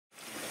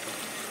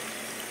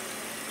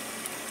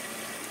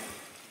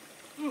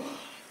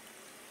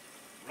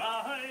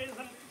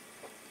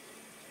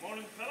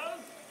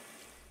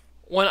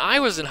When I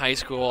was in high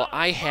school,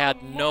 I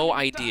had no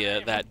idea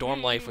that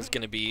dorm life was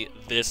going to be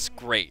this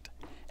great.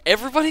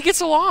 Everybody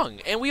gets along,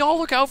 and we all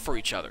look out for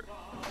each other.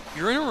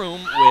 You're in a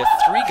room with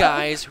three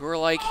guys who are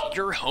like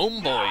your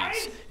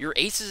homeboys, your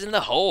aces in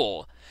the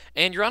hole,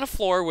 and you're on a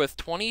floor with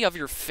 20 of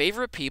your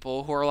favorite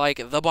people who are like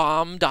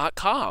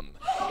thebomb.com.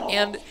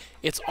 And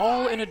it's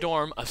all in a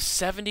dorm of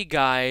 70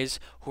 guys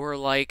who are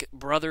like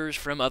brothers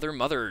from other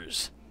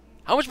mothers.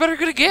 How much better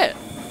could it get?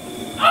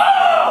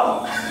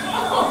 Oh!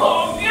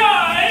 Oh,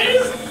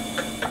 guys!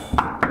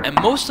 And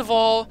most of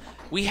all,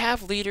 we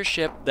have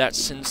leadership that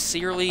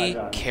sincerely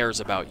cares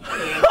about you.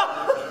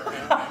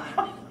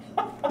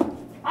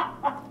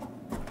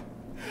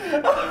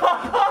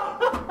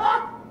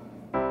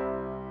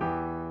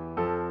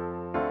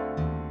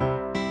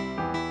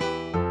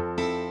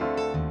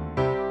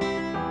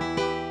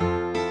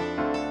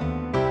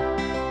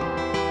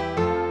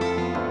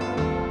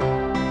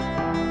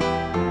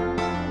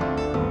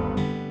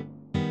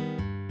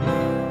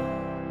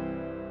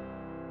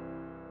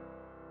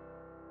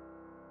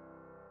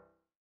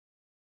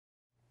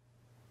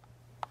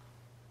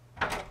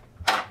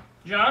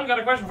 John, got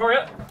a question for you.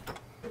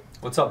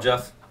 What's up,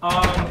 Jeff?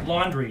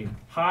 Laundry.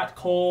 Hot,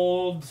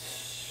 cold,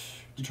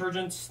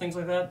 detergents, things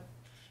like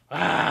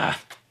that.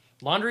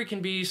 Laundry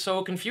can be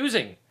so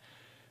confusing.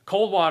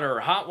 Cold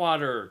water, hot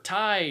water,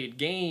 Tide,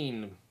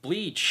 Gain,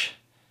 Bleach.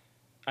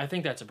 I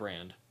think that's a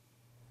brand.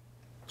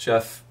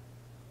 Jeff,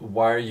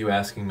 why are you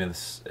asking me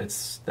this?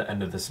 It's the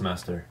end of the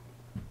semester.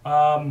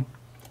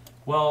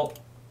 Well...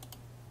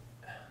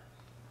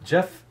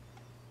 Jeff,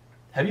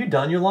 have you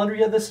done your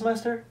laundry yet this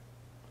semester?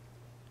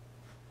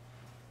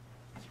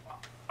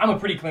 I'm a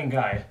pretty clean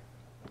guy.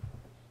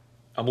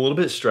 I'm a little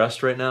bit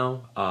stressed right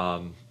now.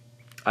 I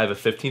have a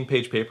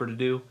 15-page paper to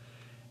do,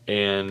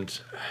 and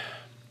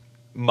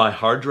my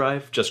hard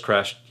drive just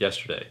crashed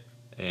yesterday,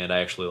 and I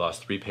actually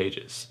lost 3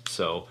 pages.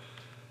 So,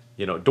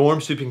 you know,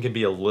 dorm sweeping can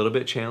be a little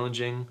bit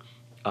challenging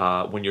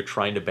when you're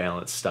trying to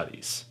balance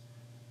studies.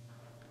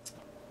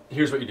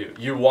 Here's what you do.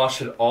 You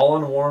wash it all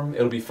on warm,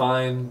 it'll be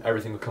fine,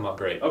 everything will come out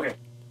great. Okay.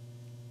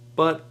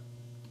 But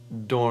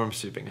dorm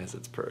sweeping has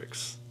its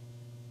perks.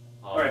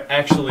 Alright.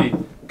 Actually,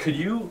 could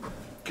you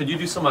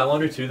do some of my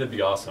laundry too? That'd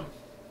be awesome.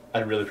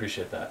 I'd really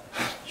appreciate that.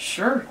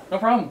 Sure, no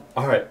problem.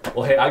 Alright,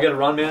 well hey, I gotta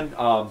run, man.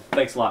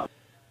 Thanks a lot.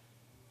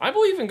 I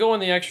believe in going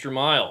the extra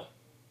mile.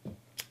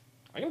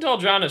 I can tell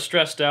John is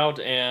stressed out,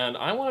 and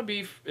I want to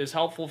be as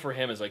helpful for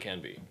him as I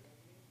can be.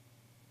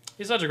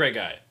 He's such a great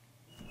guy.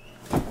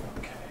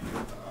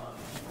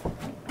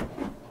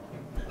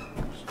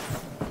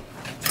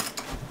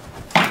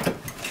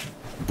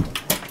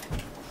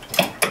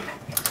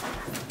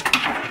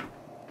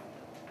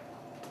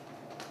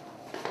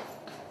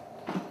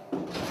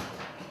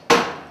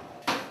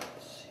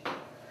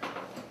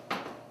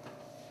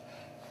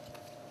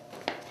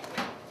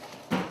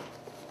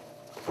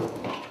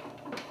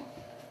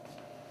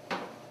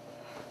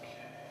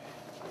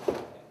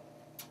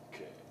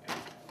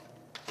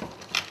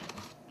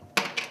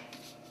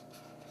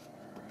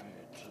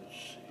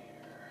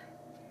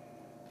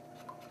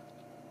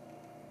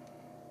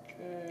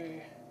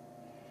 Okay.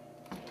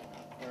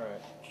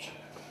 Alright.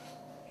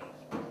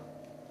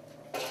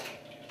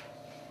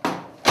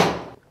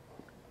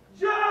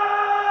 Jeff!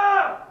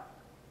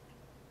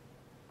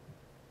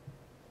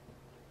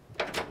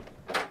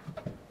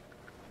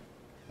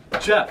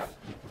 Jeff,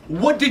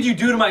 what did you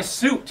do to my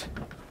suit?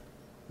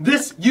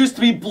 This used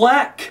to be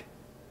black.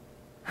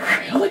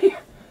 Really?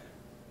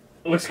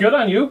 Looks good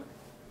on you.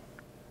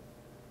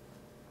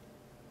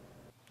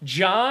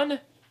 John,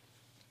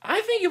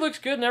 I think he looks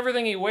good in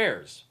everything he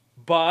wears.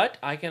 But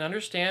I can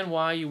understand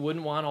why you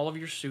wouldn't want all of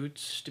your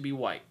suits to be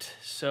white.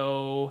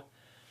 So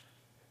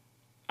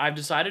I've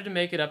decided to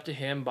make it up to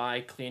him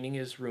by cleaning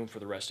his room for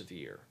the rest of the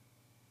year.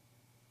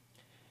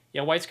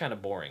 Yeah, white's kind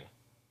of boring.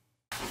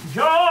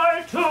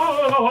 Joy to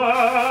the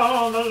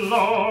world, the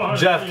Lord.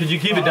 Jeff, could you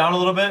keep it down a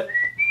little bit?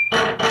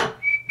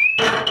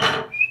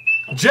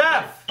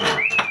 Jeff!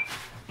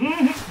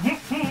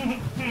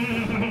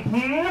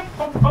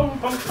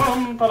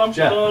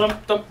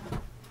 Jeff,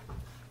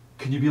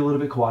 can you be a little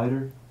bit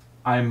quieter?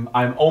 I'm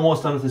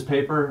almost done with this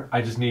paper.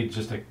 I just need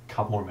just a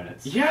couple more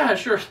minutes. Yeah,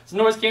 sure. It's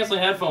noise-canceling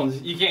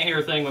headphones. You can't hear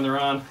a thing when they're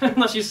on,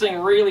 unless you sing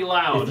really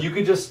loud. If you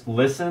could just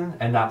listen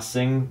and not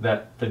sing,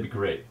 that'd be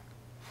great.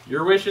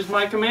 Your wish is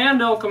my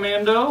commando,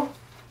 commando.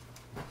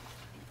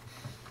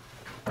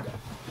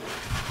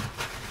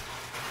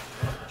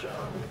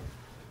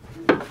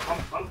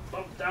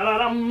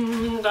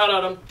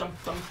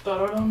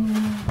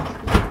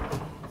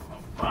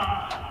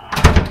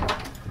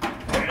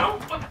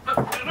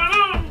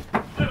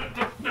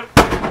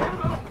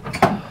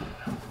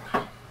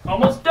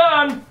 Almost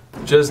done.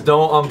 Just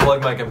don't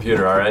unplug my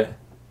computer, all right?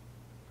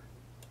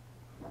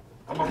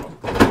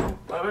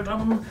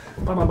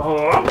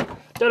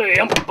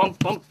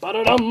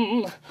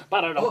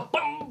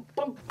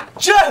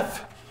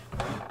 Jeff!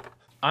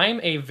 I'm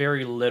a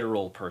very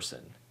literal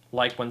person.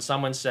 Like when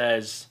someone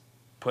says,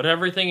 put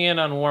everything in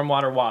on warm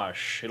water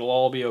wash, it'll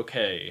all be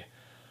okay.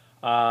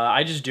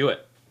 I just do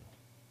it.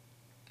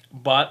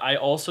 But I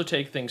also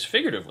take things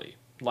figuratively.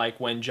 Like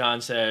when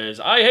John says,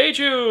 "I hate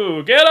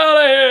you! Get out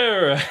of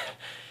here!"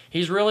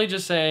 He's really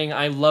just saying,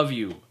 "I love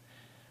you.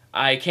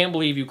 I can't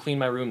believe you cleaned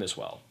my room this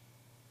well."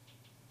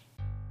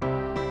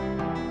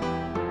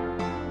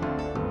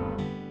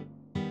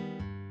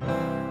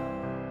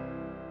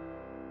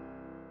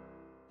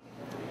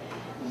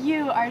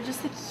 You are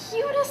just the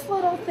cutest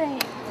little thing.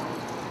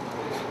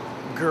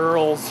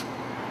 Girls.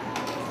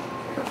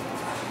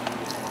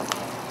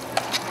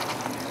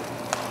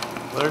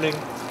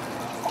 Lürning.